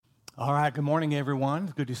All right, good morning,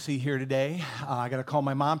 everyone. Good to see you here today. I got to call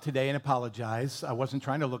my mom today and apologize. I wasn't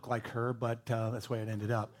trying to look like her, but that's the way it ended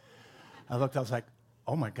up. I was like,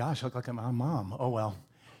 oh my gosh, I look like my mom. Oh well.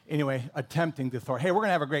 Anyway, attempting to throw. Hey, we're going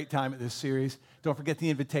to have a great time at this series. Don't forget the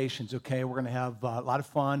invitations, okay? We're going to have a lot of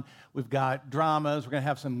fun. We've got dramas. We're going to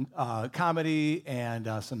have some comedy and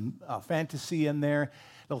some fantasy in there, a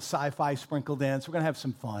little sci-fi sprinkled in. So we're going to have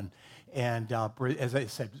some fun. And as I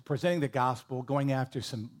said, presenting the gospel, going after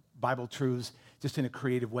some Bible truths just in a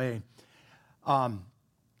creative way.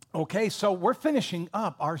 Okay, so we're finishing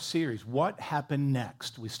up our series, What Happened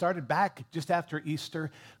Next? We started back just after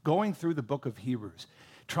Easter, going through the book of Hebrews,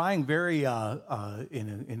 trying very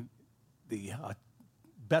in the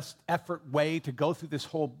best effort way to go through this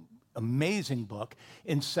whole amazing book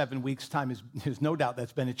in 7 weeks' time. There's no doubt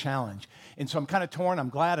that's been a challenge. And so I'm kind of torn. I'm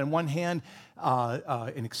glad on one hand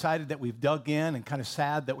and excited that we've dug in, and kind of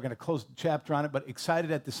sad that we're going to close the chapter on it, but excited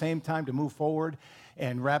at the same time to move forward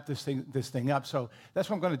and wrap this thing up. So that's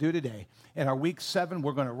what I'm going to do today. In our week 7,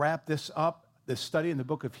 we're going to wrap this up, this study in the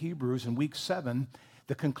book of Hebrews. In week 7,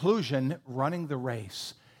 the conclusion, running the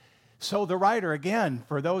race. So the writer, again,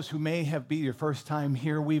 for those who may have been your first time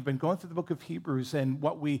here, we've been going through the book of Hebrews, and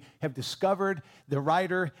what we have discovered, the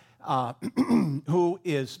writer who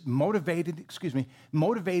is motivated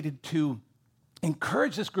to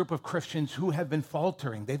encourage this group of Christians who have been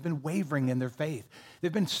faltering. They've been wavering in their faith.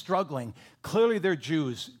 They've been struggling. Clearly, they're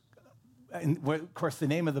Jews. And of course, the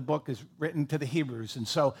name of the book is written to the Hebrews. And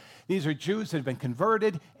so these are Jews that have been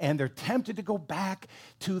converted, and they're tempted to go back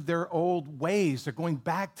to their old ways. They're going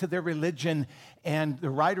back to their religion. And the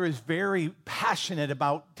writer is very passionate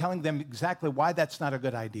about telling them exactly why that's not a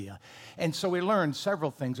good idea. And so we learned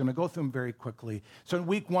several things. I'm going to go through them very quickly. So in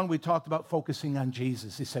week 1, we talked about focusing on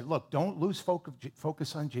Jesus. He said, look, don't lose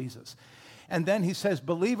focus on Jesus. And then he says,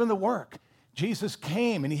 believe in the work. Jesus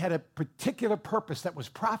came, and he had a particular purpose that was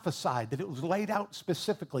prophesied, that it was laid out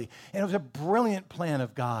specifically. And it was a brilliant plan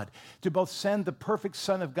of God to both send the perfect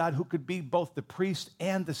Son of God, who could be both the priest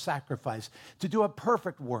and the sacrifice, to do a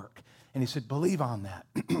perfect work. And he said, believe on that.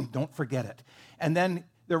 Don't forget it. And then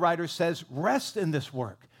the writer says, rest in this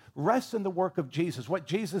work. Rest in the work of Jesus. What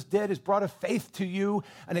Jesus did is brought a faith to you,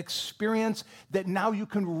 an experience that now you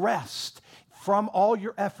can rest from all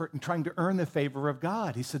your effort in trying to earn the favor of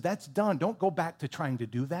God. He said, that's done. Don't go back to trying to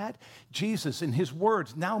do that. Jesus, in his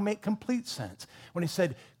words, now make complete sense. When he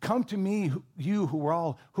said, come to me, you who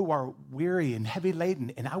are weary and heavy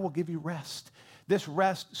laden, and I will give you rest. This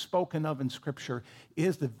rest spoken of in Scripture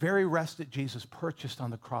is the very rest that Jesus purchased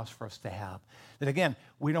on the cross for us to have. That again,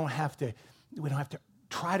 we don't have to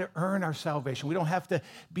try to earn our salvation. We don't have to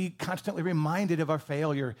be constantly reminded of our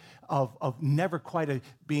failure of never quite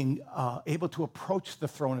being able to approach the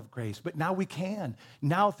throne of grace. But now we can.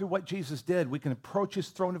 Now through what Jesus did, we can approach his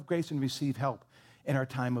throne of grace and receive help in our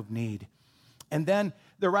time of need. And then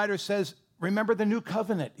the writer says, remember the new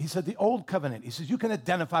covenant. He said the old covenant. He says you can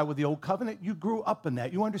identify with the old covenant. You grew up in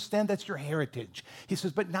that. You understand that's your heritage. He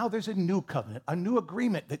says, but now there's a new covenant, a new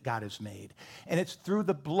agreement that God has made. And it's through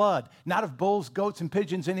the blood, not of bulls, goats, and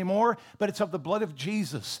pigeons anymore, but it's of the blood of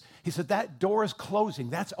Jesus. He said that door is closing.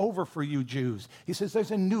 That's over for you Jews. He says there's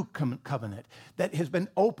a new covenant that has been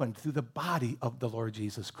opened through the body of the Lord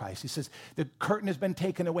Jesus Christ. He says the curtain has been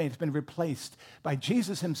taken away. It's been replaced by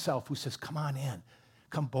Jesus himself, who says, come on in.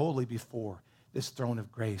 Come boldly before this throne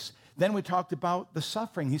of grace. Then we talked about the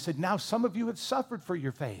suffering. He said, now some of you have suffered for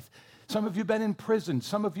your faith. Some of you have been in prison.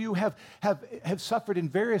 Some of you have suffered in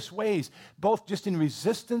various ways, both just in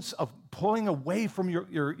resistance of pulling away from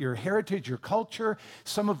your heritage, your culture.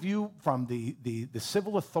 Some of you from the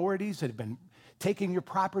civil authorities that have been taking your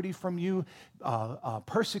property from you,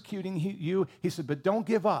 persecuting you. He said, but don't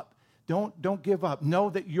give up. Don't give up. Know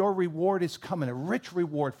that your reward is coming, a rich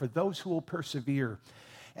reward for those who will persevere.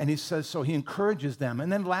 And he says, so he encourages them. And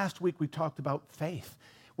then last week we talked about faith,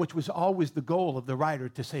 which was always the goal of the writer,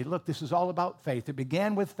 to say, look, this is all about faith. It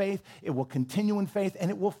began with faith, it will continue in faith, and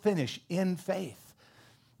it will finish in faith,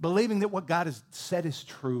 believing that what God has said is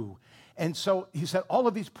true. And so he said, all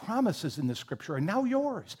of these promises in the Scripture are now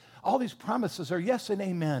yours. All these promises are yes and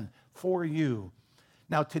amen for you.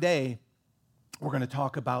 Now today, we're going to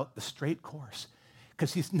talk about the straight course,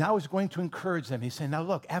 because he's going to encourage them. He's saying, now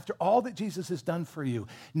look, after all that Jesus has done for you,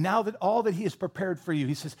 now that all that he has prepared for you,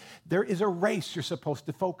 he says, there is a race you're supposed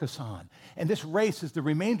to focus on. And this race is the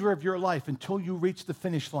remainder of your life until you reach the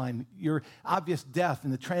finish line, your obvious death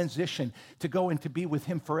and the transition to go and to be with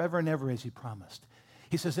him forever and ever as he promised.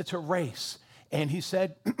 He says it's a race. And he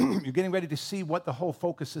said, you're getting ready to see what the whole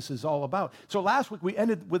focus this is all about. So last week we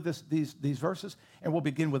ended with these verses, and we'll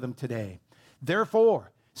begin with them today.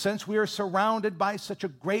 Therefore, since we are surrounded by such a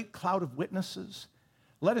great cloud of witnesses,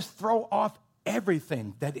 let us throw off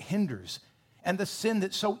everything that hinders and the sin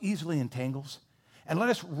that so easily entangles, and let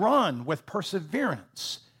us run with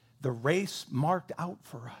perseverance the race marked out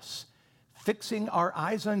for us, fixing our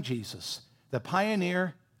eyes on Jesus, the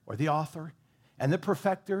pioneer or the author, and the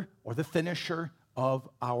perfecter or the finisher of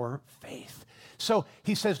our faith. So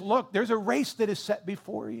he says, look, there's a race that is set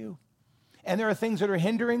before you, and there are things that are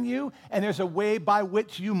hindering you, and there's a way by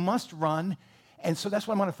which you must run. And so that's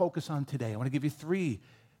what I want to focus on today. I want to give you 3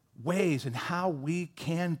 ways in how we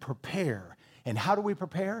can prepare. And how do we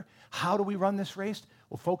prepare? How do we run this race?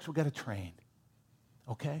 Well, folks, we've got to train.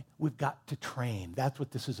 Okay? We've got to train. That's what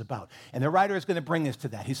this is about. And the writer is going to bring us to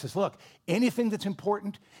that. He says, look, anything that's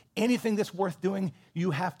important, anything that's worth doing, you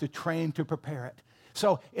have to train to prepare it.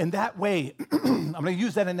 So in that way, I'm going to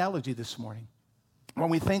use that analogy this morning. When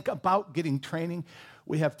we think about getting training,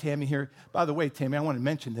 we have Tammy here. By the way, Tammy, I want to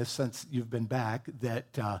mention this since you've been back,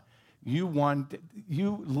 that you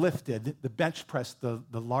lifted the bench press, the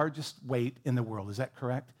largest weight in the world. Is that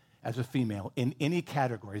correct? As a female, in any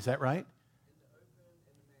category. Is that right?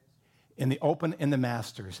 In the Open and the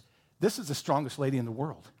Masters. This is the strongest lady in the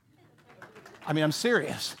world. I mean, I'm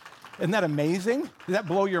serious. Isn't that amazing? Did that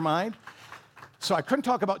blow your mind? So I couldn't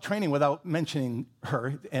talk about training without mentioning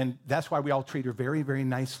her, and that's why we all treat her very, very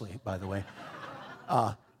nicely, by the way.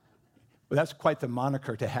 But that's quite the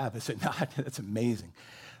moniker to have, is it not? That's amazing.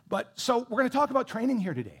 But so we're going to talk about training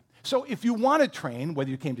here today. So if you want to train, whether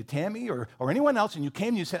you came to Tammy or anyone else, and you came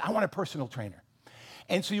and you said, I want a personal trainer.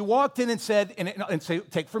 And so you walked in and said, and say,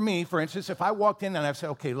 take for me, for instance, if I walked in and I said,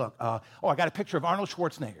 okay, look, I got a picture of Arnold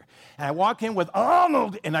Schwarzenegger. And I walk in with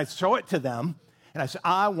Arnold, and I show it to them, and I say,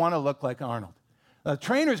 I want to look like Arnold. The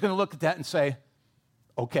trainer is going to look at that and say,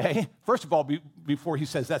 okay, first of all, before he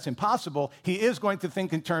says that's impossible, he is going to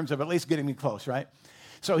think in terms of at least getting me close, right?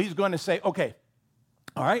 So he's going to say, okay,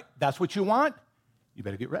 all right, that's what you want? You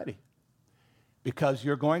better get ready, because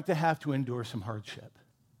you're going to have to endure some hardship.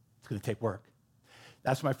 It's going to take work.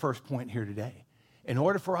 That's my first point here today. In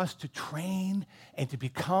order for us to train and to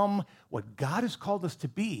become what God has called us to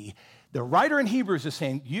be, the writer in Hebrews is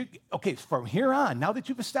saying, okay, from here on, now that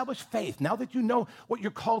you've established faith, now that you know what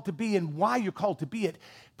you're called to be and why you're called to be it,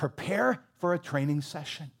 prepare for a training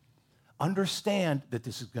session. Understand that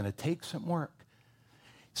this is going to take some work.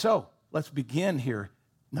 So let's begin here.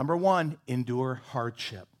 Number 1, endure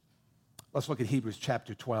hardship. Let's look at Hebrews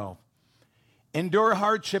chapter 12. Endure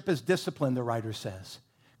hardship as discipline, the writer says.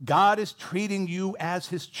 God is treating you as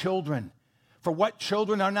his children. For what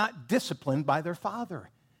children are not disciplined by their father?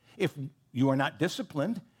 If you are not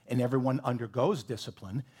disciplined, and everyone undergoes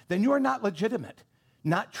discipline, then you are not legitimate,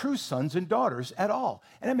 not true sons and daughters at all.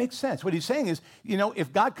 And it makes sense. What he's saying is,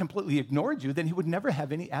 if God completely ignored you, then he would never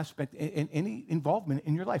have any aspect, any involvement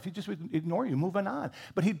in your life. He just would ignore you, moving on.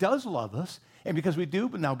 But he does love us, and because we do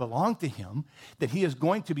now belong to him, that he is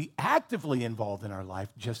going to be actively involved in our life,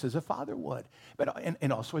 just as a father would,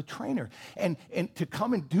 and also a trainer, and to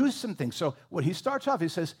come and do some things. So what he starts off, he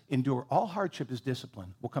says, endure all hardship as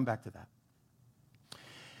discipline. We'll come back to that.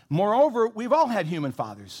 Moreover, we've all had human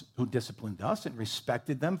fathers who disciplined us and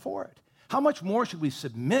respected them for it. How much more should we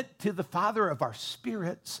submit to the Father of our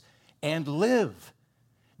spirits and live?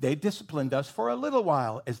 They disciplined us for a little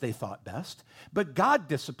while as they thought best, but God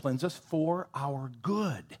disciplines us for our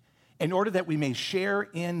good, in order that we may share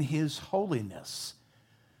in his holiness.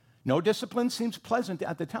 No discipline seems pleasant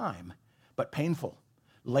at the time, but painful.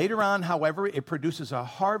 Later on, however, it produces a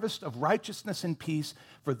harvest of righteousness and peace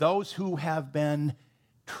for those who have been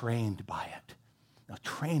trained by it. Now,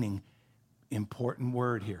 training, important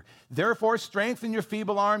word here. Therefore, strengthen your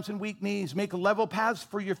feeble arms and weak knees. Make level paths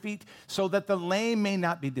for your feet, so that the lame may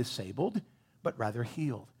not be disabled, but rather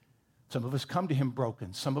healed. Some of us come to him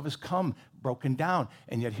broken. Some of us come broken down.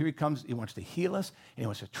 And yet here he comes. He wants to heal us, and he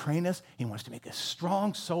wants to train us. He wants to make us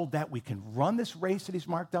strong so that we can run this race that he's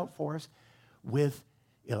marked out for us with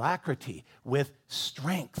alacrity, with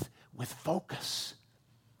strength, with focus,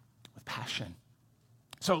 with passion.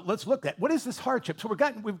 So let's look at, what is this hardship? So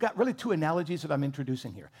we've got really 2 analogies that I'm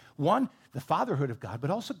introducing here. One, the fatherhood of God,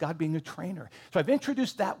 but also God being a trainer. So I've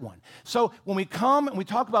introduced that one. So when we come and we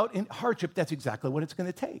talk about hardship, that's exactly what it's going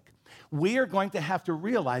to take. We are going to have to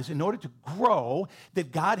realize, in order to grow,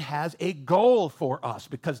 that God has a goal for us.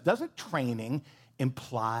 Because doesn't training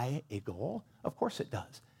imply a goal? Of course it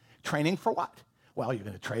does. Training for what? Well, you're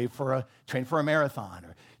going to train for a marathon,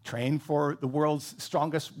 or train for the world's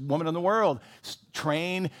strongest woman in the world,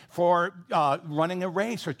 train for running a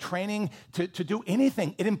race, or training to do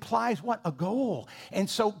anything. It implies what? A goal. And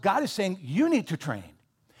so God is saying, you need to train.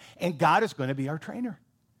 And God is going to be our trainer.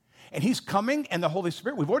 And he's coming, and the Holy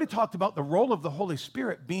Spirit, we've already talked about the role of the Holy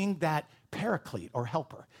Spirit being that paraclete or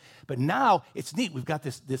helper. But now it's neat. We've got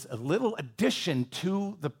this a little addition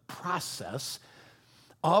to the process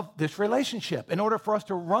of this relationship. In order for us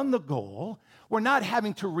to run the goal, we're not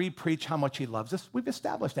having to re-preach how much he loves us. We've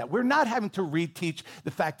established that. We're not having to re-teach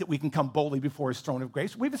the fact that we can come boldly before his throne of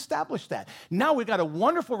grace. We've established that. Now we've got a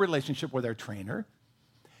wonderful relationship with our trainer,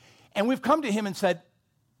 and we've come to him and said,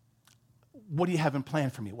 what do you have in plan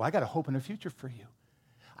for me? Well, I got a hope and a future for you.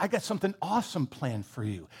 I got something awesome planned for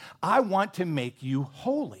you. I want to make you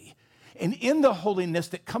holy. And in the holiness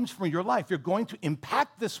that comes from your life, you're going to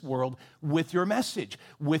impact this world with your message,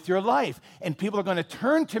 with your life. And people are going to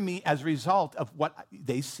turn to me as a result of what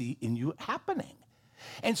they see in you happening.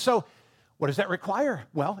 And so, what does that require?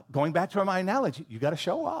 Well, going back to my analogy, you got to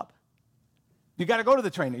show up. You got to go to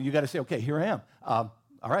the trainer. You got to say, okay, here I am. All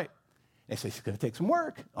right. They say, it's going to take some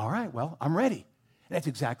work. All right, well, I'm ready. And that's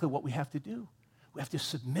exactly what we have to do. We have to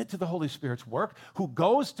submit to the Holy Spirit's work, who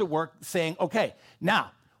goes to work saying, okay,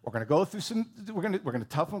 now, we're going to go through we're going to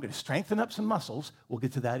toughen, we're going to strengthen up some muscles. We'll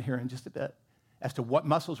get to that here in just a bit, as to what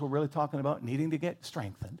muscles we're really talking about needing to get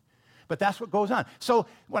strengthened. But that's what goes on. So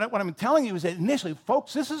what I'm telling you is that initially,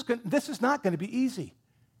 folks, this is not going to be easy.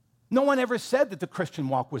 No one ever said that the Christian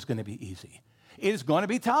walk was going to be easy. It is going to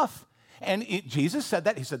be tough. And Jesus said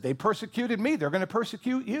that. He said, they persecuted me. They're going to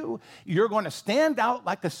persecute you. You're going to stand out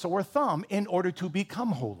like a sore thumb in order to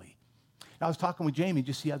become holy. I was talking with Jamie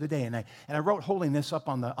just the other day, and I wrote holiness up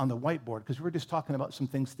on the whiteboard because we were just talking about some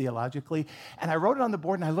things theologically. And I wrote it on the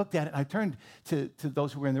board, and I looked at it, and I turned to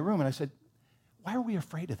those who were in the room, and I said, why are we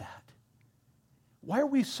afraid of that? Why are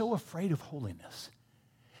we so afraid of holiness?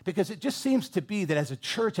 Because it just seems to be that as a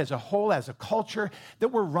church, as a whole, as a culture, that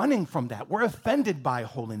we're running from that. We're offended by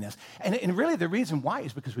holiness. And really the reason why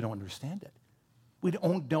is because we don't understand it. We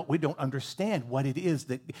don't understand what it is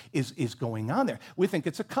that is going on there. We think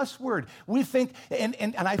it's a cuss word. We think,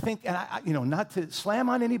 and I think, not to slam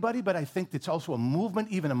on anybody, but I think it's also a movement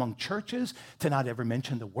even among churches to not ever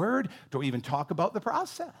mention the word, to even talk about the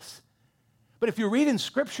process. But if you read in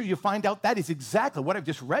Scripture, you find out that is exactly what I've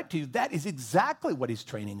just read to you. That is exactly what he's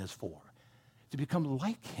training us for, to become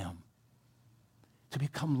like him. To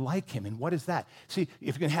become like him. And what is that? See,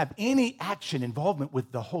 if you're going to have any action involvement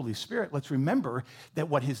with the Holy Spirit, let's remember that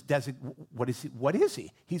what is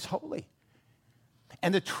he? He's holy.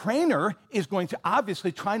 And the trainer is going to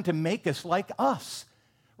obviously trying to make us like us,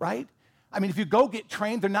 right? I mean, if you go get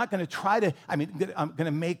trained, they're not going to try to, going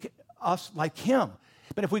to make us like him.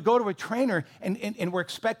 But if we go to a trainer and we're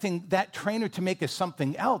expecting that trainer to make us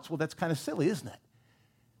something else, well, that's kind of silly, isn't it?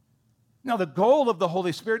 Now, the goal of the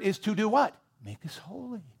Holy Spirit is to do what? Make us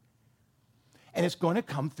holy. And it's going to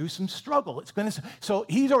come through some struggle. So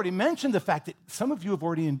he's already mentioned the fact that some of you have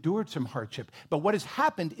already endured some hardship. But what has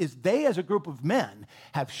happened is they, as a group of men,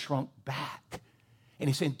 have shrunk back. And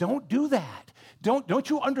he's saying, don't do that. Don't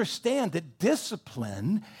you understand that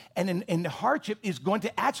discipline and hardship is going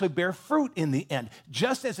to actually bear fruit in the end?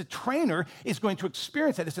 Just as a trainer is going to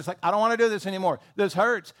experience that. It's just like, I don't want to do this anymore. This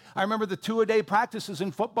hurts. I remember the 2-a-day practices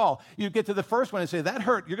in football. You get to the first one and say, that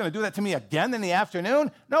hurt. You're going to do that to me again in the afternoon?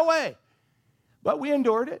 No way. But we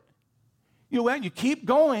endured it. You keep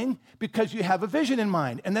going because you have a vision in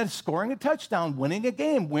mind. And then scoring a touchdown, winning a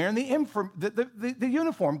game, wearing the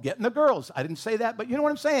uniform, getting the girls. I didn't say that, but you know what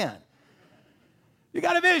I'm saying. You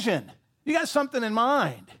got a vision. You got something in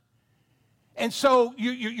mind. And so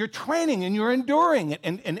you're training and you're enduring it.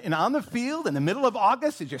 And on the field in the middle of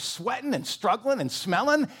August, as you're sweating and struggling and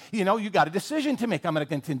smelling, you got a decision to make. I'm going to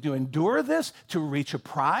continue to endure this to reach a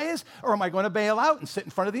prize, or am I going to bail out and sit in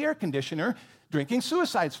front of the air conditioner drinking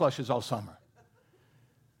suicide slushes all summer?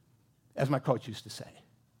 As my coach used to say.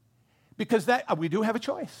 Because we do have a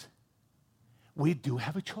choice. We do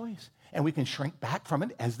have a choice. And we can shrink back from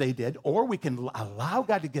it as they did, or we can allow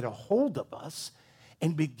God to get a hold of us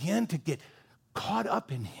and begin to get caught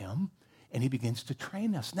up in him, and he begins to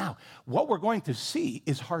train us. Now, what we're going to see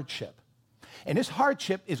is hardship. And this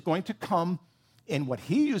hardship is going to come in what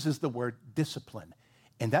he uses the word discipline.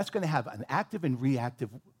 And that's going to have an active and reactive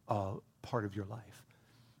part of your life.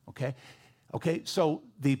 Okay, so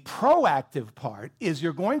the proactive part is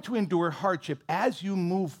you're going to endure hardship as you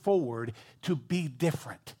move forward to be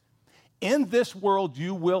different. In this world,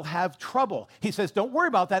 you will have trouble. He says, don't worry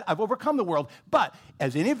about that. I've overcome the world. But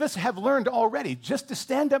as any of us have learned already, just to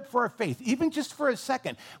stand up for our faith, even just for a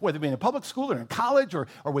second, whether it be in a public school or in college or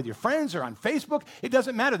with your friends or on Facebook, it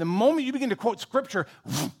doesn't matter. The moment you begin to quote Scripture,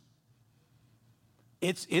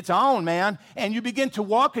 it's on, man. And you begin to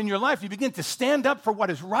walk in your life. You begin to stand up for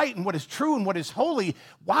what is right and what is true and what is holy.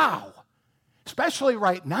 Wow. Especially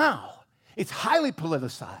right now. It's highly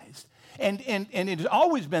politicized. And it has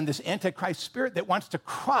always been this antichrist spirit that wants to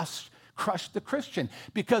crush the Christian.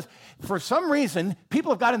 Because for some reason,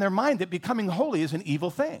 people have got in their mind that becoming holy is an evil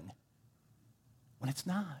thing, when it's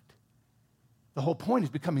not. The whole point is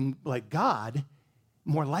becoming like God,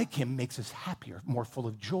 more like him, makes us happier, more full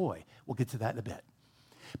of joy. We'll get to that in a bit.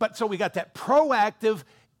 But so we got that proactive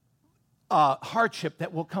hardship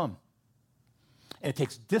that will come. And it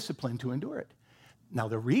takes discipline to endure it. Now,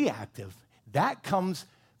 the reactive, that comes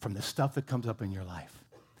from the stuff that comes up in your life.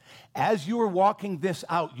 As you are walking this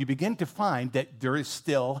out, you begin to find that there is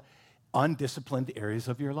still undisciplined areas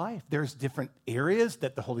of your life. There's different areas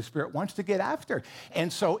that the Holy Spirit wants to get after.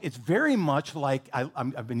 And so it's very much like,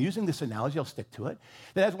 I've been using this analogy, I'll stick to it,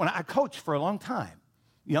 that when I coached for a long time,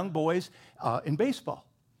 young boys in baseball.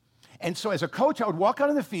 And so as a coach, I would walk out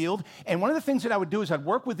in the field, and one of the things that I would do is I'd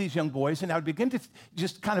work with these young boys, and I would begin to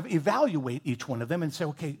just kind of evaluate each one of them and say,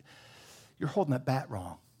 okay, you're holding that bat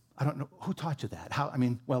wrong. I don't know, who taught you that?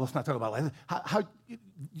 Well, let's not talk about it. How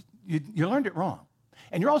you learned it wrong.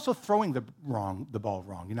 And you're also throwing the ball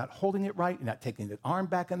wrong. You're not holding it right. You're not taking the arm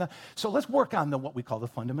back. So let's work on what we call the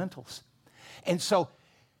fundamentals. And so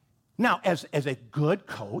now, as a good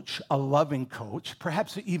coach, a loving coach,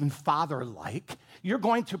 perhaps even father-like, you're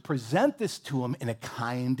going to present this to them in a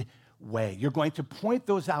kind way. You're going to point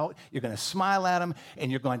those out. You're going to smile at them, and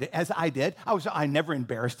you're going to, as I did, I never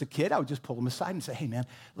embarrassed a kid. I would just pull them aside and say, hey, man,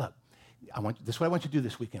 look, this is what I want you to do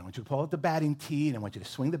this weekend. I want you to pull out the batting tee, and I want you to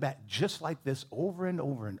swing the bat just like this over and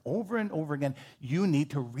over and over and over again. You need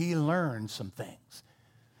to relearn some things.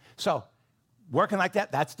 So working like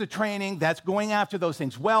that, that's the training. That's going after those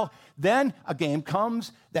things. Well, then a game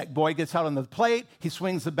comes. That boy gets out on the plate. He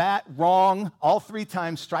swings the bat wrong all 3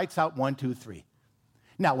 times, strikes out 1, 2, 3.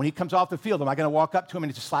 Now, when he comes off the field, am I going to walk up to him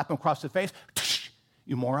and just slap him across the face?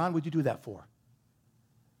 You moron, what'd you do that for?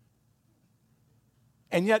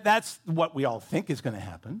 And yet that's what we all think is going to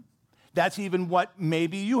happen. That's even what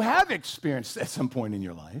maybe you have experienced at some point in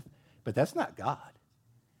your life. But that's not God.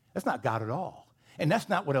 That's not God at all. And that's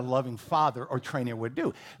not what a loving father or trainer would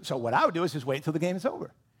do. So what I would do is just wait until the game is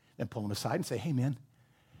over. Then pull him aside and say, hey, man,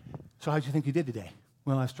 so how'd you think you did today?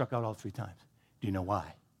 Well, I struck out all 3 times. Do you know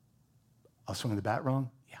why? I was swinging the bat wrong?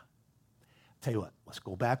 Yeah. Tell you what, let's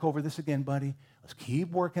go back over this again, buddy. Let's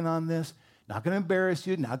keep working on this. Not going to embarrass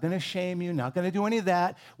you, not going to shame you, not going to do any of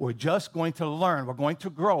that. We're just going to learn. We're going to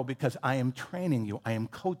grow because I am training you. I am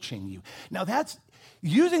coaching you. Now, that's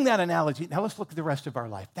using that analogy. Now, let's look at the rest of our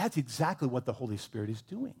life. That's exactly what the Holy Spirit is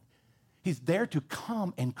doing. He's there to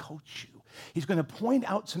come and coach you. He's going to point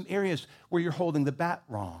out some areas where you're holding the bat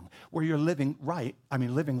wrong, where you're living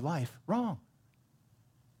life wrong,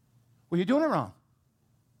 where you're doing it wrong.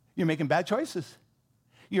 You're making bad choices.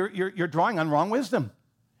 You're drawing on wrong wisdom.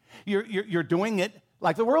 You're doing it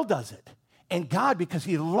like the world does it. And God, because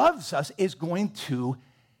he loves us, is going to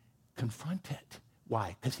confront it.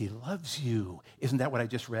 Why? Because he loves you. Isn't that what I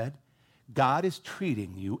just read? God is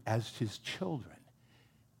treating you as his children.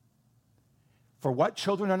 For what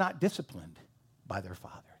children are not disciplined? By their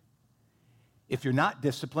father. If you're not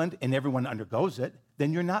disciplined and everyone undergoes it,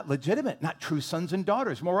 then you're not legitimate, not true sons and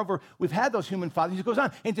daughters. Moreover, we've had those human fathers. He goes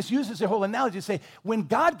on and just uses the whole analogy to say, when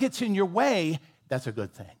God gets in your way, that's a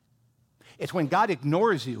good thing. It's when God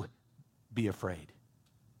ignores you, be afraid.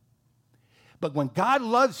 But when God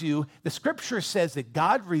loves you, the scripture says that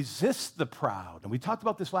God resists the proud. And we talked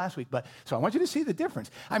about this last week, so I want you to see the difference.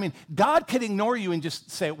 I mean, God could ignore you and just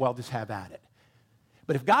say, well, just have at it.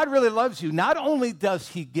 But if God really loves you, not only does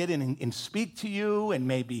he get in and speak to you and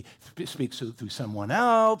maybe speaks through someone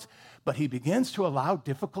else, but he begins to allow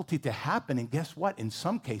difficulty to happen. And guess what? In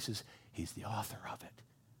some cases, he's the author of it.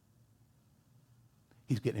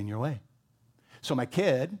 He's getting in your way. So my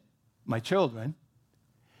children,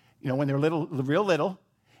 when they're real little,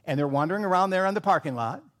 and they're wandering around there on the parking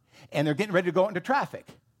lot, and they're getting ready to go into traffic.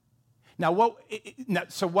 Now,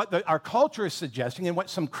 what our culture is suggesting, and what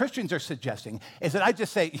some Christians are suggesting, is that I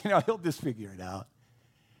just say, he'll just figure it out.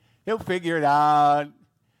 He'll figure it out.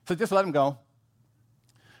 So just let him go.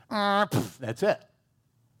 That's it.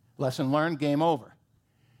 Lesson learned, game over.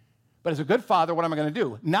 But as a good father, what am I going to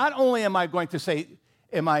do? Not only am I going to say,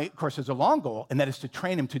 of course, there's a long goal, and that is to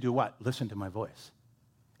train him to do what? Listen to my voice.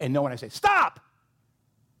 And know when I say, stop!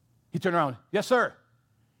 He turn around, yes, sir.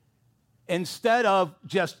 Instead of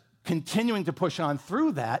just continuing to push on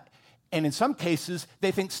through that, and in some cases,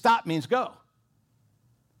 they think stop means go.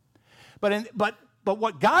 But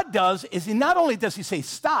what God does is not only does he say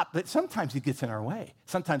stop, but sometimes he gets in our way.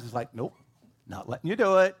 Sometimes it's like, nope, not letting you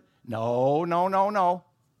do it. No, no, no, no.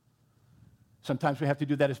 Sometimes we have to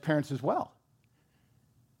do that as parents as well.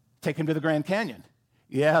 Take him to the Grand Canyon.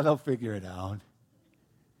 Yeah, they'll figure it out.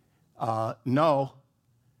 No,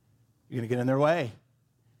 you're going to get in their way.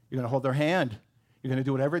 You're going to hold their hand. You're going to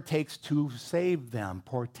do whatever it takes to save them,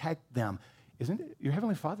 protect them. Isn't your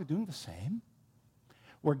Heavenly Father doing the same?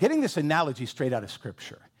 We're getting this analogy straight out of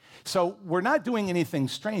Scripture. So we're not doing anything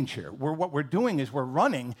strange here. What we're doing is we're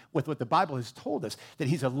running with what the Bible has told us, that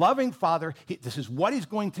he's a loving Father. This is what he's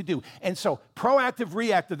going to do. And so proactive,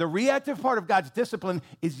 reactive, the reactive part of God's discipline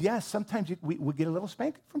is, yes, sometimes we get a little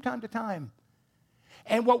spanking from time to time.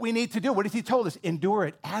 And what we need to do, what has he told us? Endure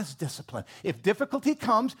it as discipline. If difficulty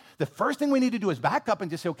comes, the first thing we need to do is back up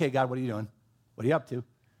and just say, okay, God, what are you doing? What are you up to?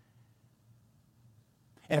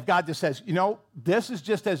 And if God just says, this is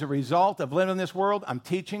just as a result of living in this world, I'm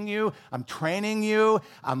teaching you, I'm training you,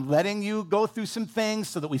 I'm letting you go through some things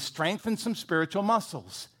so that we strengthen some spiritual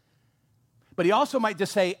muscles. But he also might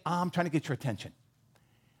just say, I'm trying to get your attention.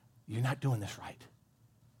 You're not doing this right.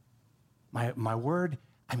 My word,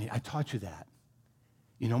 I taught you that.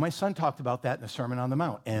 My son talked about that in the Sermon on the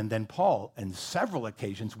Mount. And then Paul, on several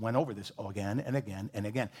occasions, went over this again and again and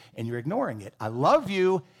again. And you're ignoring it. I love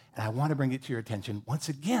you, and I want to bring it to your attention once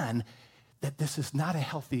again that this is not a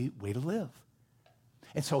healthy way to live.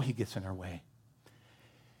 And so he gets in our way.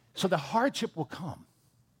 So the hardship will come.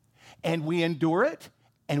 And we endure it,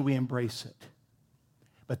 and we embrace it.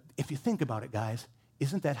 But if you think about it, guys,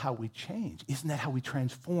 isn't that how we change? Isn't that how we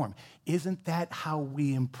transform? Isn't that how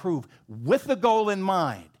we improve with the goal in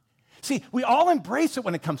mind? See, we all embrace it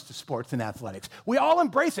when it comes to sports and athletics. We all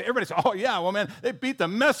embrace it. Everybody says, oh, yeah, well, man, they beat the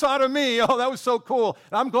mess out of me. Oh, that was so cool.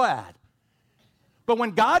 And I'm glad. But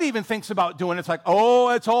when God even thinks about doing it, it's like, oh,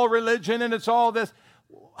 it's all religion and it's all this.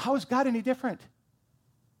 How is God any different?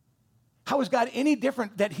 How is God any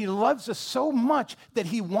different that he loves us so much that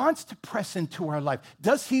he wants to press into our life?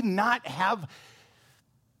 Does he not have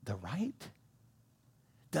the right?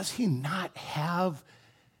 Does he not have,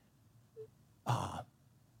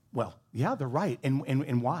 the right.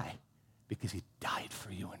 And why? Because he died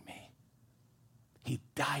for you and me. He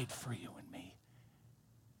died for you and me.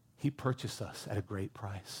 He purchased us at a great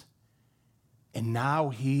price. And now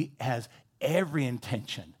he has every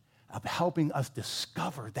intention of helping us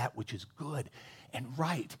discover that which is good and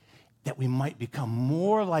right, that we might become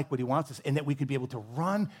more like what he wants us, and that we could be able to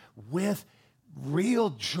run with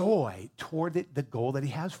real joy toward the goal that he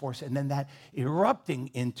has for us, and then that erupting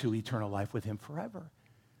into eternal life with him forever.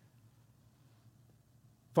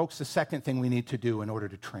 Folks, the second thing we need to do in order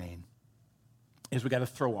to train is we got to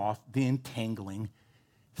throw off the entangling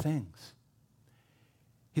things.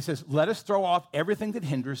 He says, let us throw off everything that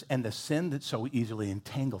hinders and the sin that so easily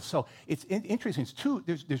entangles. So it's interesting.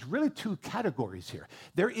 There's really two categories here.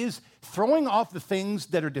 There is throwing off the things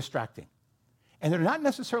that are distracting, and they're not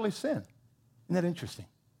necessarily sin. Isn't that interesting?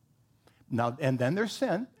 Now, and then there's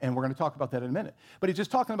sin, and we're going to talk about that in a minute. But he's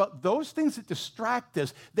just talking about those things that distract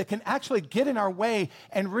us, that can actually get in our way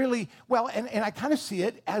and really, and I kind of see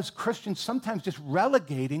it as Christians sometimes just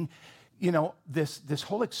relegating, this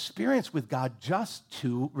whole experience with God just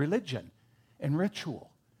to religion and ritual.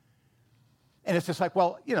 And it's just like,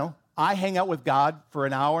 I hang out with God for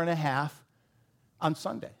an hour and a half on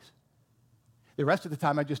Sundays. The rest of the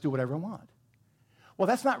time, I just do whatever I want. Well,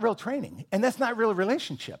 that's not real training, and that's not real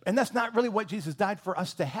relationship, and that's not really what Jesus died for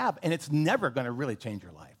us to have, and it's never going to really change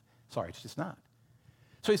your life. Sorry, it's just not.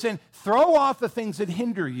 So he's saying, throw off the things that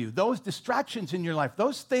hinder you, those distractions in your life,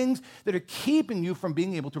 those things that are keeping you from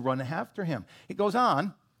being able to run after him. He goes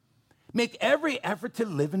on, make every effort to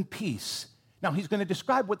live in peace. Now, he's going to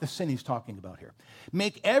describe what the sin he's talking about here.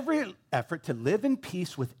 Make every effort to live in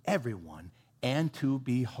peace with everyone and to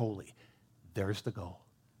be holy. There's the goal.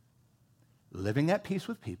 Living at peace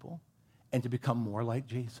with people and to become more like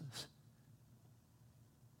Jesus.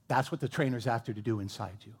 That's what the trainer's after to do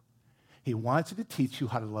inside you. He wants to teach you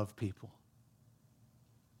how to love people.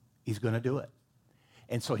 He's going to do it.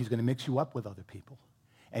 And so he's going to mix you up with other people.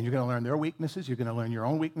 And you're going to learn their weaknesses, you're going to learn your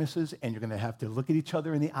own weaknesses, and you're going to have to look at each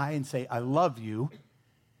other in the eye and say, I love you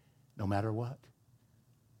no matter what.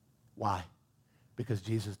 Why? Because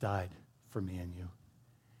Jesus died for me and you.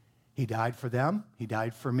 He died for them. He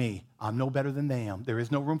died for me. I'm no better than they am. There is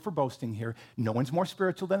no room for boasting here. No one's more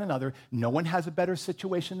spiritual than another. No one has a better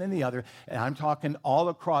situation than the other. And I'm talking all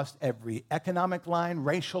across every economic line,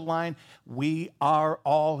 racial line. We are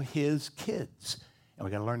all his kids. And we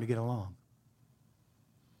got to learn to get along.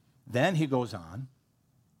 Then he goes on.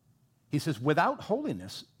 He says, without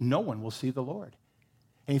holiness, no one will see the Lord.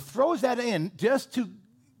 And he throws that in just to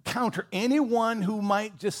counter anyone who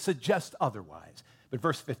might just suggest otherwise. But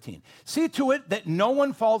verse 15, see to it that no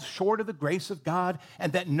one falls short of the grace of God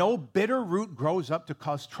and that no bitter root grows up to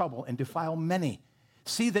cause trouble and defile many,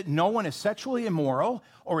 See that no one is sexually immoral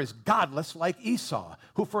or is godless like Esau,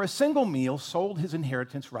 who for a single meal sold his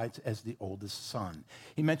inheritance rights as the oldest son.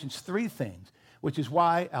 He mentions three things, which is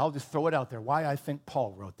why, I'll just throw it out there, why I think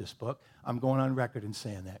Paul wrote this book. I'm going on record in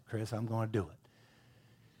saying that, Chris. I'm going to do it.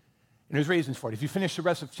 And there's reasons for it. If you finish the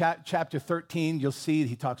rest of chapter 13, you'll see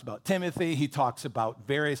he talks about Timothy. He talks about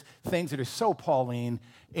various things that are so Pauline.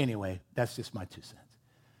 Anyway, that's just my 2 cents.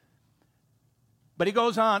 But he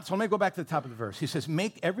goes on, so let me go back to the top of the verse. He says,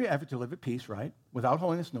 make every effort to live at peace, right? Without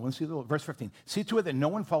holiness, no one sees the Lord. Verse 15, see to it that no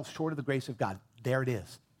one falls short of the grace of God. There it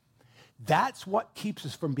is. That's what keeps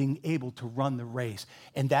us from being able to run the race.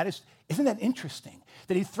 And that is, isn't that interesting?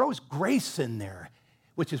 That he throws grace in there,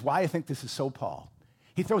 which is why I think this is so Paul.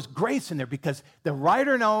 He throws grace in there because the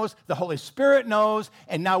writer knows, the Holy Spirit knows,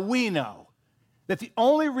 and now we know that the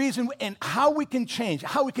only reason and how we can change,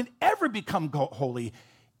 how we can ever become holy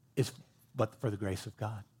is but for the grace of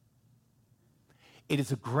God. It is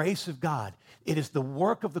the grace of God. It is the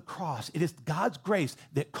work of the cross. It is God's grace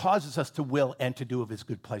that causes us to will and to do of his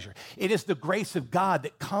good pleasure. It is the grace of God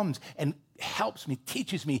that comes and helps me,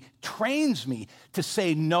 teaches me, trains me to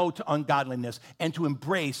say no to ungodliness and to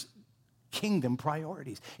embrace kingdom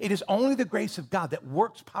priorities. It is only the grace of God that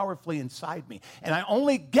works powerfully inside me. And I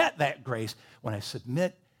only get that grace when I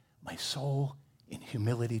submit my soul in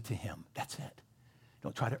humility to him. That's it.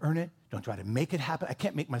 Don't try to earn it. Don't try to make it happen. I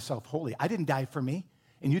can't make myself holy. I didn't die for me,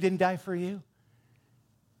 and you didn't die for you.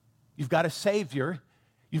 You've got a Savior.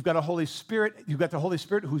 You've got a Holy Spirit. You've got the Holy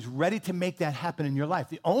Spirit who's ready to make that happen in your life.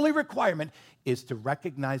 The only requirement is to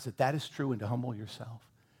recognize that that is true and to humble yourself.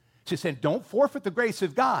 She's saying, don't forfeit the grace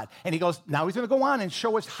of God. And he goes, now he's going to go on and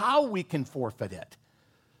show us how we can forfeit it.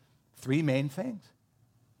 3 main things.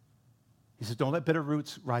 He says, don't let bitter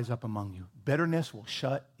roots rise up among you. Bitterness will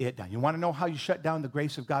shut it down. You want to know how you shut down the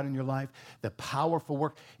grace of God in your life? The powerful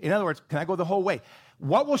work. In other words, can I go the whole way?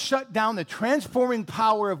 What will shut down the transforming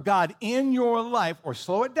power of God in your life or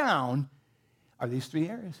slow it down are these 3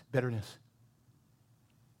 areas. Bitterness.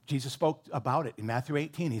 Jesus spoke about it in Matthew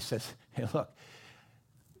 18. He says, hey, look,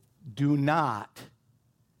 do not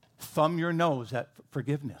thumb your nose at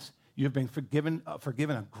forgiveness. You've been forgiven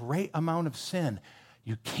a great amount of sin.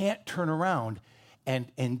 You can't turn around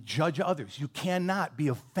and judge others. You cannot be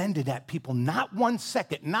offended at people, not 1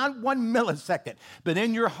 second, not 1 millisecond, but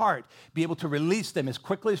in your heart, be able to release them as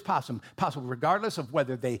quickly as possible, regardless of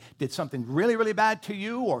whether they did something really, really bad to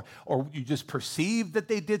you or you just perceived that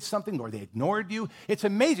they did something or they ignored you. It's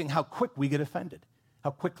amazing how quick we get offended,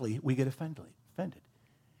 how quickly we get offended.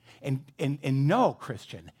 And no,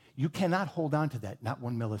 Christian, you cannot hold on to that, not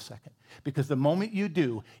 1 millisecond, because the moment you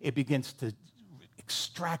do, it begins to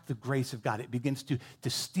extract the grace of God. It begins to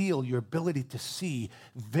steal your ability to see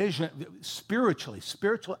vision spiritually.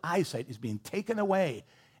 Spiritual eyesight is being taken away,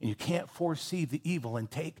 and you can't foresee the evil and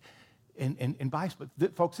take and buy.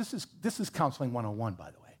 Folks, this is counseling 101,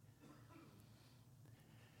 by the way.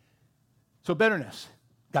 So bitterness,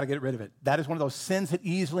 got to get rid of it. That is one of those sins that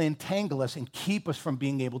easily entangle us and keep us from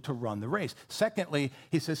being able to run the race. Secondly,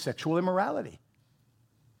 he says sexual immorality.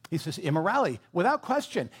 He says immorality, without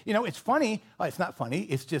question. You know, it's funny. Well, it's not funny.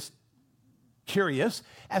 It's just curious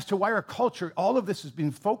as to why our culture, all of this has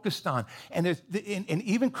been focused on. And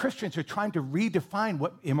even Christians are trying to redefine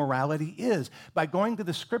what immorality is by going to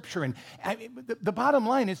the scripture. And the bottom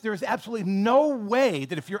line is there is absolutely no way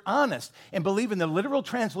that if you're honest and believe in the literal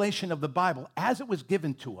translation of the Bible as it was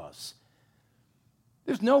given to us,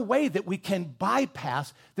 there's no way that we can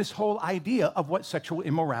bypass this whole idea of what sexual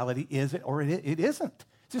immorality is or it isn't.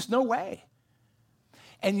 There's no way.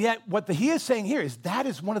 And yet, what he is saying here is that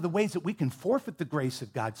is one of the ways that we can forfeit the grace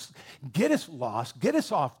of God, get us lost, get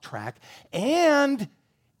us off track, and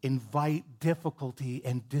invite difficulty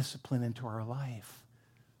and discipline into our life.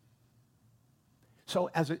 So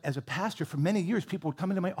as a pastor, for many years, people would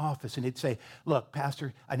come into my office and they'd say, look,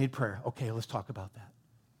 Pastor, I need prayer. Okay, let's talk about that.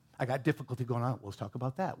 I got difficulty going on. Let's talk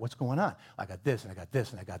about that. What's going on? I got this, and I got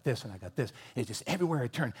this, and I got this, and I got this. It's just everywhere I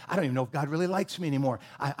turn. I don't even know if God really likes me anymore.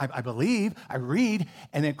 I believe, I read,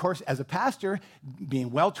 and then, of course, as a pastor,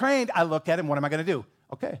 being well-trained, I look at him, what am I going to do?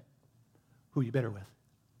 Okay, who are you bitter with?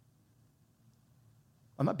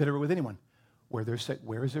 I'm not bitter with anyone. Where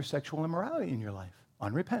is there sexual immorality in your life?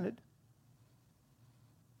 Unrepented.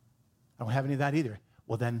 I don't have any of that either.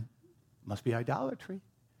 Well, then, it must be idolatry.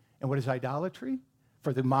 And what is idolatry?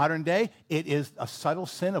 For the modern day, it is a subtle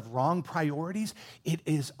sin of wrong priorities. It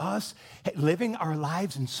is us living our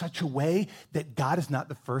lives in such a way that God is not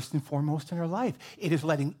the first and foremost in our life. It is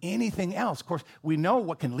letting anything else. Of course, we know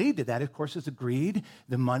what can lead to that, of course, is the greed,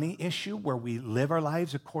 the money issue, where we live our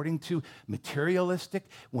lives according to materialistic.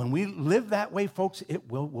 When we live that way, folks,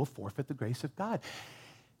 we'll forfeit the grace of God.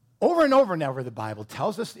 Over and over and over, the Bible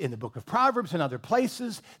tells us in the book of Proverbs and other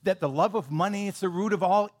places that the love of money, it's the root of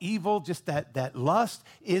all evil, just that lust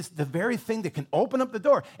is the very thing that can open up the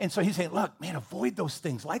door. And so he's saying, look, man, avoid those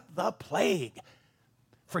things like the plague.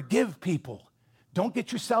 Forgive people. Don't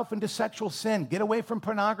get yourself into sexual sin. Get away from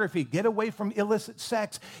pornography. Get away from illicit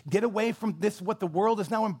sex. Get away from this, what the world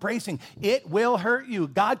is now embracing. It will hurt you.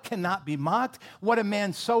 God cannot be mocked. What a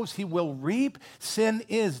man sows, he will reap. Sin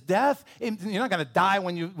is death. You're not going to die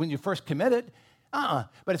when you first commit it. But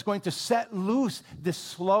it's going to set loose this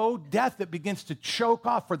slow death that begins to choke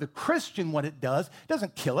off. For the Christian, what it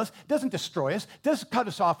doesn't kill us, doesn't destroy us, doesn't cut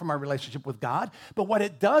us off from our relationship with God. But what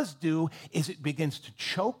it does do is it begins to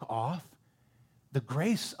choke off the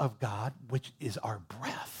grace of God, which is our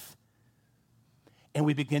breath. And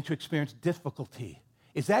we begin to experience difficulty.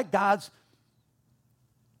 Is that God's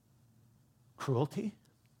cruelty?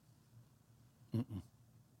 Mm-mm.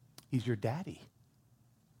 He's your daddy.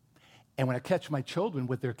 And when I catch my children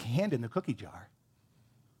with their hand in the cookie jar,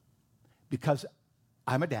 because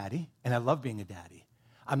I'm a daddy and I love being a daddy,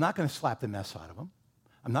 I'm not going to slap the mess out of them.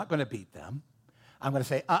 I'm not going to beat them. I'm going to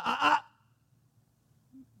say, get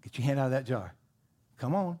your hand out of that jar.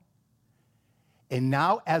 Come on. And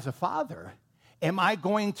now, as a father, am I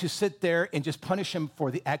going to sit there and just punish him for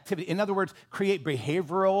the activity? In other words, create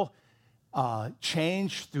behavioral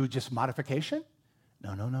change through just modification? No.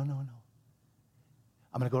 I'm going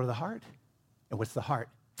to go to the heart. And what's the heart?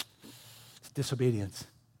 It's disobedience.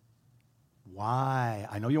 Why?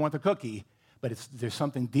 I know you want the cookie, but there's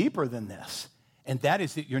something deeper than this. And that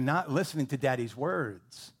is that you're not listening to daddy's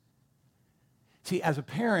words. See, as a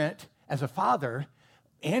parent, as a father,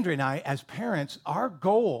 Andrea and I, as parents, our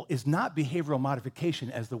goal is not behavioral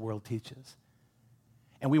modification as the world teaches.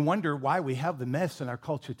 And we wonder why we have the mess in our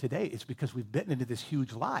culture today. It's because we've bitten into this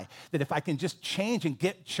huge lie that if I can just change and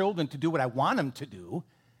get children to do what I want them to do,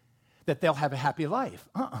 that they'll have a happy life.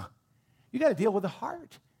 You got to deal with the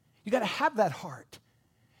heart. You got to have that heart.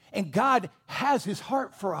 And God has his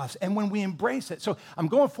heart for us. And when we embrace it, so I'm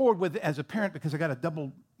going forward with it as a parent because I got a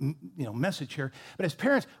double message here. But as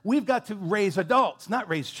parents, we've got to raise adults, not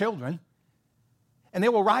raise children. And they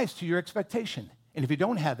will rise to your expectation. And if you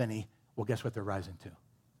don't have any, well, guess what they're rising to?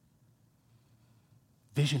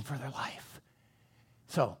 Vision for their life.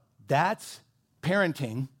 So that's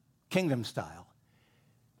parenting, kingdom style.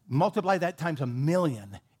 Multiply that times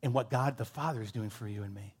 1,000,000 in what God the Father is doing for you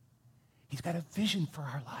and me. He's got a vision for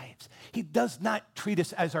our lives. He does not treat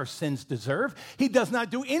us as our sins deserve. He does not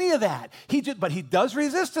do any of that. But he does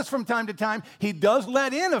resist us from time to time. He does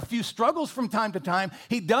let in a few struggles from time to time.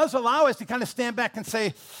 He does allow us to kind of stand back and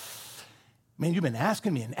say, man, you've been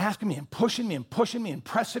asking me and pushing me and pushing me and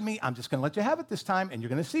pressing me. I'm just going to let you have it this time, and you're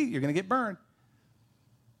going to see, you're going to get burned.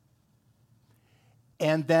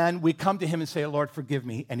 And then we come to him and say, Lord, forgive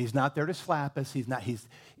me. And he's not there to slap us.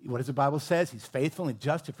 What does the Bible says? He's faithful and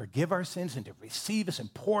just to forgive our sins and to receive us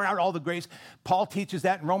and pour out all the grace. Paul teaches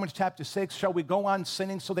that in Romans chapter 6. Shall we go on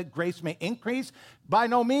sinning so that grace may increase? By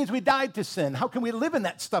no means. We died to sin. How can we live in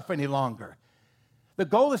that stuff any longer? The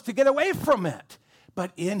goal is to get away from it.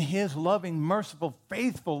 But in his loving, merciful,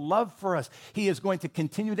 faithful love for us, he is going to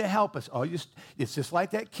continue to help us. It's just like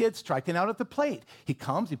that kid striking out at the plate. He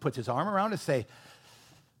comes, he puts his arm around us and say,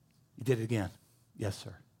 you did it again. Yes,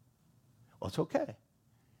 sir. Well, it's okay.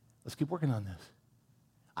 Let's keep working on this.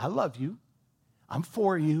 I love you. I'm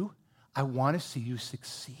for you. I want to see you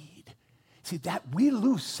succeed. See, that we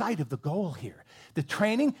lose sight of the goal here. The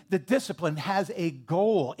training, the discipline has a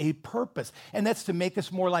goal, a purpose, and that's to make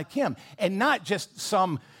us more like him. And not just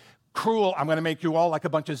some cruel, I'm going to make you all like a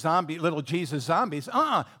bunch of little Jesus zombies.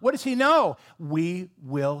 What does he know? We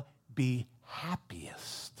will be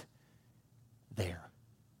happiest there.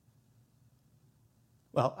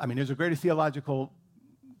 Well, there's a greater theological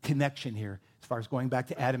connection here as far as going back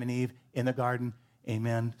to Adam and Eve in the garden,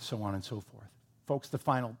 amen, so on and so forth. Folks, the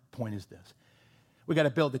final point is this. We got to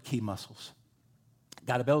build the key muscles.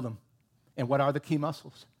 Got to build them. And what are the key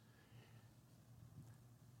muscles?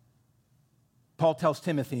 Paul tells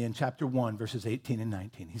Timothy in chapter 1, verses 18 and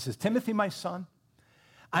 19. He says, Timothy, my son,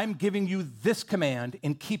 I'm giving you this command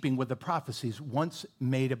in keeping with the prophecies once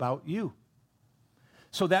made about you,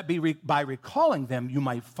 so that by recalling them, you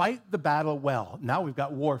might fight the battle well. Now we've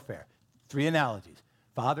got warfare. 3 analogies.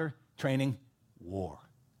 Father, training, war.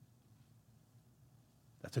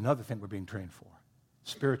 That's another thing we're being trained for.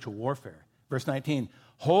 Spiritual warfare. Verse 19,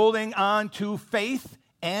 holding on to faith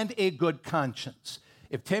and a good conscience.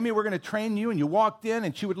 If Tammy were going to train you and you walked in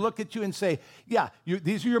and she would look at you and say, yeah,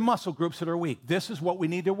 these are your muscle groups that are weak. This is what we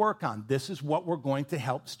need to work on. This is what we're going to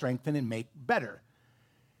help strengthen and make better.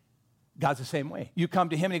 God's the same way. You come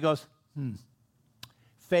to him and he goes,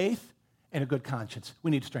 faith and a good conscience. We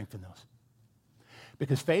need to strengthen those.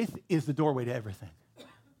 Because faith is the doorway to everything.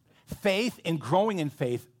 Faith and growing in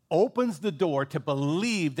faith opens the door to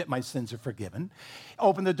believe that my sins are forgiven,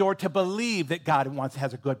 open the door to believe that God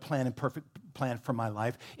has a good plan and perfect plan for my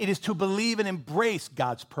life. It is to believe and embrace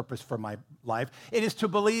God's purpose for my life. It is to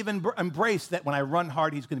believe and embrace that when I run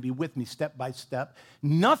hard, he's going to be with me step by step.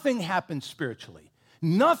 Nothing happens spiritually,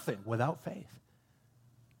 nothing without faith.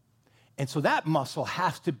 And so that muscle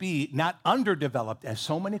has to be not underdeveloped as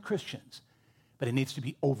so many Christians, but it needs to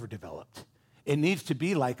be overdeveloped. It needs to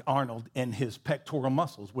be like Arnold and his pectoral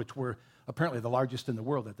muscles, which were apparently the largest in the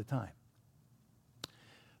world at the time.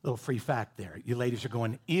 Little free fact there. You ladies are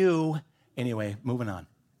going, ew. Anyway, moving on.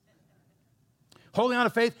 Holding on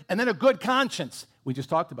to faith, and then a good conscience. We just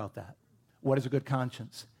talked about that. What is a good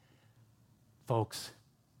conscience? Folks,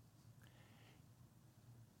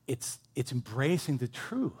 it's embracing the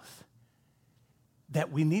truth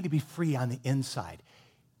that we need to be free on the inside.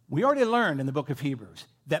 We already learned in the book of Hebrews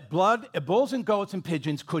that blood, bulls and goats and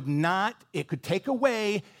pigeons could take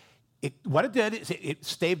away, what it did is it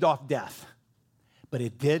staved off death, but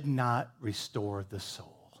it did not restore the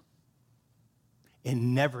soul. It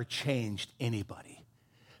never changed anybody,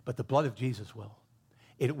 but the blood of Jesus will.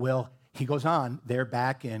 It will. He goes on there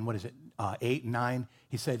back in, 8 and 9,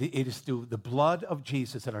 he said, it is through the blood of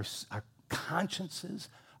Jesus that our consciences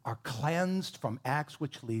are cleansed from acts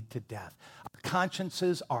which lead to death. Our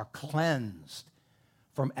consciences are cleansed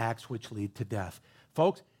from acts which lead to death.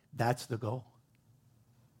 Folks, that's the goal,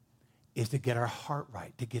 is to get our heart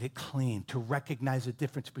right, to get it clean, to recognize the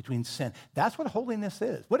difference between sin. That's what holiness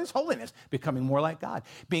is. What is holiness? Becoming more like God.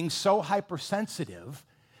 Being so hypersensitive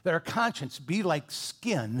that our conscience be like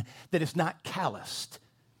skin that is not calloused.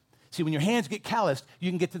 See, when your hands get calloused, you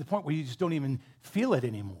can get to the point where you just don't even feel it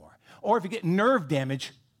anymore. Or if you get nerve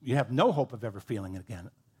damage, you have no hope of ever feeling it again,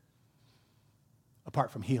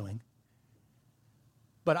 apart from healing.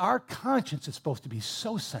 But our conscience is supposed to be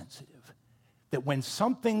so sensitive that when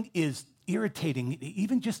something is irritating,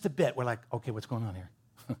 even just a bit, we're like, okay, what's going on here?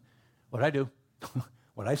 What did I do?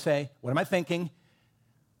 What did I say? What am I thinking?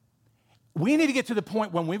 We need to get to the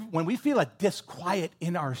point when we feel a disquiet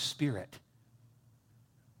in our spirit,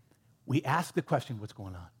 we ask the question, what's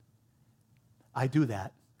going on? I do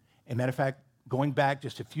that. As a matter of fact, going back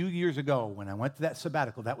just a few years ago when I went to that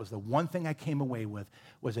sabbatical, that was the one thing I came away with,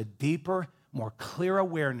 was a deeper, more clear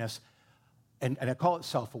awareness, and I call it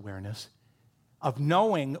self-awareness, of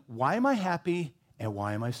knowing why am I happy and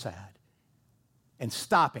why am I sad? And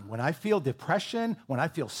stopping. When I feel depression, when I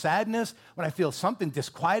feel sadness, when I feel something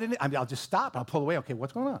disquieted, I'll just stop. I'll pull away. Okay,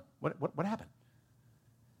 what's going on? What happened?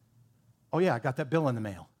 Oh, yeah, I got that bill in the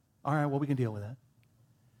mail. All right, well, we can deal with that.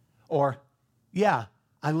 Or, yeah,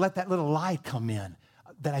 I let that little lie come in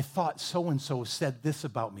that I thought so-and-so said this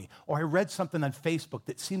about me. Or I read something on Facebook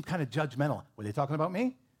that seemed kind of judgmental. Were they talking about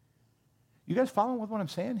me? You guys following with what I'm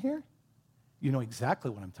saying here? You know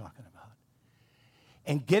exactly what I'm talking about.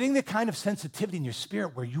 And getting the kind of sensitivity in your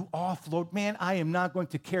spirit where you offload, man, I am not going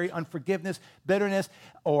to carry unforgiveness, bitterness,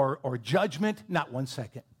 or judgment, not 1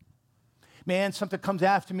 second. Man, something comes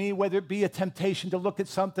after me, whether it be a temptation to look at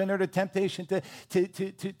something or the temptation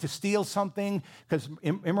to steal something, because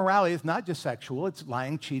immorality is not just sexual, it's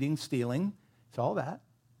lying, cheating, stealing, it's all that.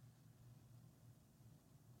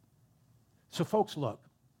 So folks, look,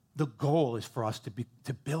 the goal is for us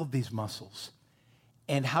to build these muscles.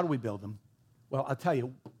 And how do we build them? Well, I'll tell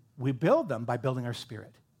you, we build them by building our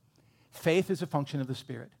spirit. Faith is a function of the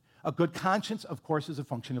spirit. A good conscience, of course, is a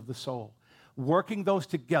function of the soul. Working those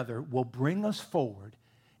together will bring us forward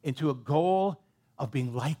into a goal of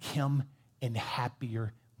being like him and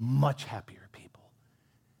happier, much happier people.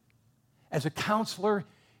 As a counselor,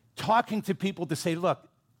 talking to people to say, look,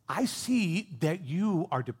 I see that you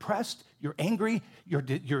are depressed, you're angry, you're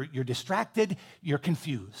distracted, you're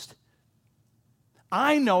confused.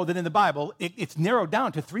 I know that in the Bible, it's narrowed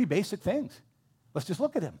down to 3 basic things. Let's just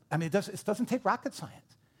look at them. I mean, it doesn't take rocket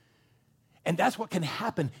science. And that's what can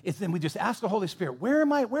happen is then we just ask the Holy Spirit, where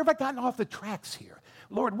have I gotten off the tracks here?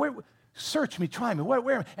 Lord, search me, try me,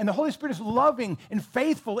 where? And the Holy Spirit is loving and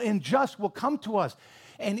faithful and just, will come to us.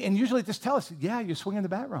 And usually just tell us, yeah, you're swinging the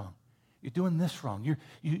bat wrong. You're doing this wrong.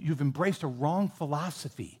 You've embraced a wrong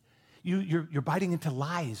philosophy. You're biting into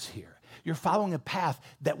lies here. You're following a path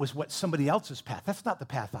that was what somebody else's path. That's not the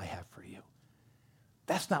path I have for you.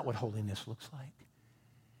 That's not what holiness looks like.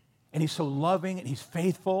 And he's so loving and he's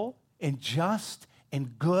faithful and just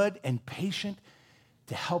and good and patient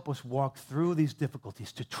to help us walk through these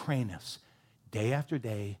difficulties, to train us day after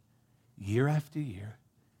day, year after year,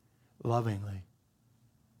 lovingly.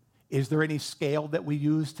 Is there any scale that we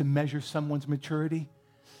use to measure someone's maturity?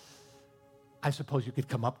 I suppose you could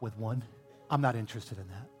come up with one. I'm not interested in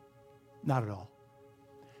that. Not at all.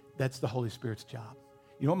 That's the Holy Spirit's job.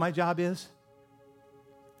 You know what my job is?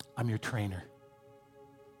 I'm your trainer.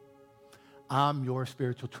 I'm your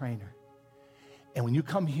spiritual trainer. And when you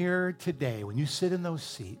come here today, when you sit in those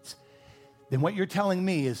seats, then what you're telling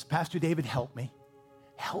me is, Pastor David, help me.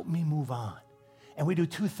 Help me move on. And we do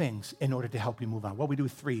two things in order to help you move on. Well, we do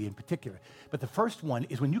three in particular. But the first one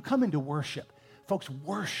is when you come into worship, folks,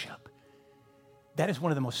 worship, that is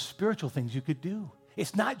one of the most spiritual things you could do.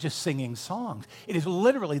 It's not just singing songs. It is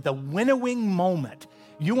literally the winnowing moment.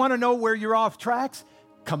 You want to know where you're off tracks?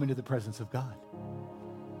 Come into the presence of God.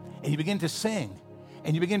 And you begin to sing,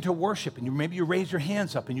 and you begin to worship, and maybe you raise your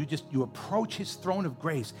hands up, and you approach his throne of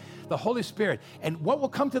grace, the Holy Spirit. And what will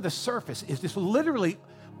come to the surface is just literally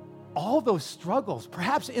all those struggles.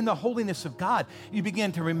 Perhaps in the holiness of God, you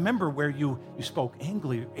begin to remember where you spoke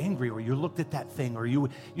angry, or you looked at that thing, or you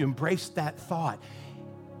embraced that thought.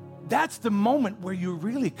 That's the moment where you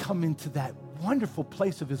really come into that wonderful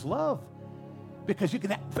place of his love, because you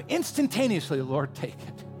can instantaneously, Lord, take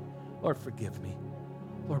it. Lord, forgive me.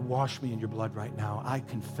 Lord, wash me in your blood right now. I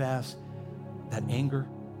confess that anger.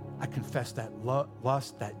 I confess that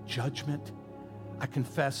lust, that judgment. I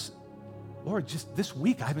confess, Lord, just this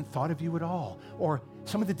week I haven't thought of you at all. Or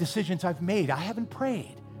some of the decisions I've made, I haven't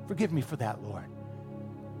prayed. Forgive me for that, Lord.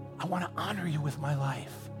 I want to honor you with my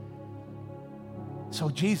life. So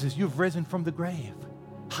Jesus, you've risen from the grave.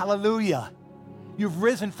 Hallelujah. You've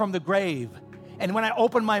risen from the grave. And when I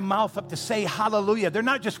open my mouth up to say hallelujah, they're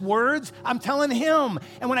not just words, I'm telling him.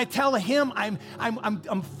 And when I tell him,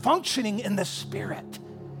 I'm functioning in the Spirit.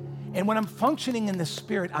 And when I'm functioning in the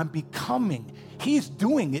Spirit, I'm becoming. He's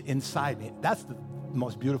doing it inside me. That's the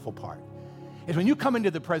most beautiful part. Is when you come into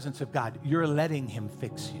the presence of God, you're letting him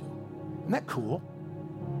fix you. Isn't that cool?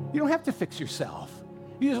 You don't have to fix yourself.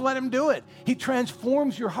 You just let him do it. He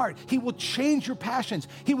transforms your heart. He will change your passions.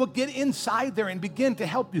 He will get inside there and begin to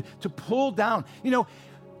help you to pull down. You know,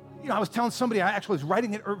 I was telling somebody, I actually was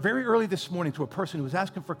writing it very early this morning to a person who was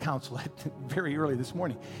asking for counsel very early this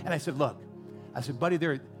morning. And I said, look, buddy,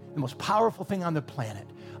 they're the most powerful thing on the planet,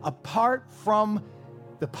 apart from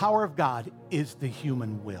the power of God, is the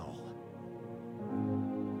human will.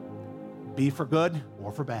 Be for good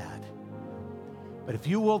or for bad. But if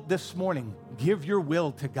you will this morning give your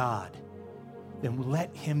will to God, then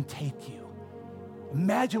let him take you.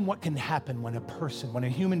 Imagine what can happen when a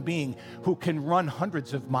human being who can run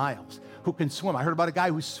hundreds of miles, who can swim. I heard about a guy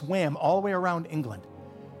who swam all the way around England.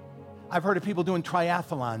 I've heard of people doing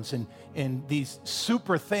triathlons and these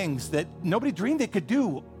super things that nobody dreamed they could do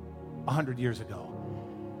 100 years ago.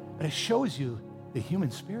 But it shows you the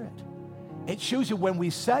human spirit. It shows you when we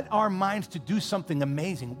set our minds to do something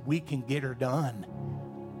amazing, we can get her done.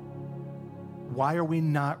 Why are we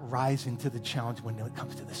not rising to the challenge when it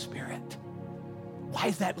comes to the Spirit? Why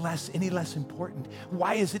is that any less important?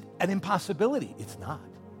 Why is it an impossibility? It's not.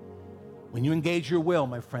 When you engage your will,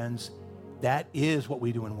 my friends, that is what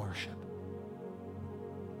we do in worship.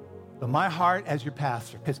 But my heart as your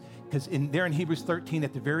pastor, because there in Hebrews 13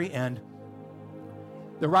 at the very end,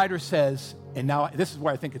 the writer says, and now this is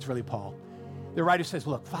where I think it's really Paul. The writer says,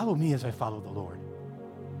 look, follow me as I follow the Lord.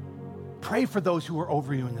 Pray for those who are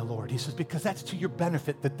over you in the Lord. He says, because that's to your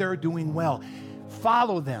benefit, that they're doing well.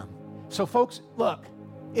 Follow them. So folks, look,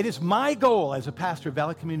 it is my goal as a pastor of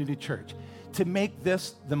Valley Community Church to make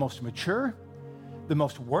this the most mature, the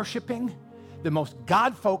most worshiping, the most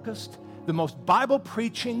God-focused, the most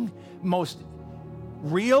Bible-preaching, most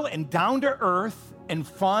real and down-to-earth and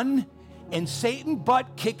fun and Satan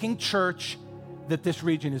butt-kicking church that this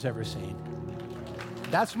region has ever seen.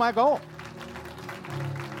 That's my goal.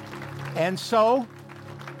 And so,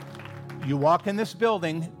 you walk in this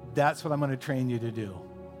building, that's what I'm going to train you to do.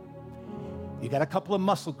 You got a couple of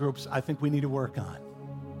muscle groups I think we need to work on.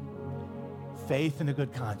 Faith and a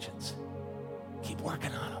good conscience. Keep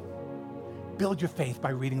working on them. Build your faith by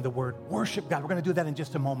reading the Word. Worship God. We're going to do that in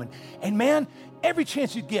just a moment. And man, every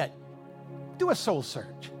chance you get, do a soul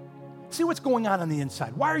search. See what's going on the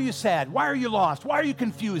inside. Why are you sad? Why are you lost? Why are you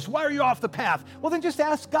confused? Why are you off the path? Well, then just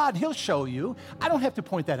ask God. He'll show you. I don't have to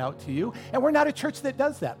point that out to you. And we're not a church that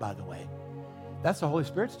does that, by the way. That's the Holy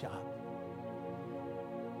Spirit's job.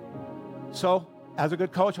 So, as a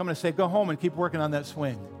good coach, I'm going to say, go home and keep working on that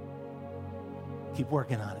swing. Keep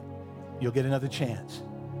working on it. You'll get another chance.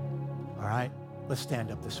 All right? Let's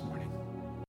stand up this morning.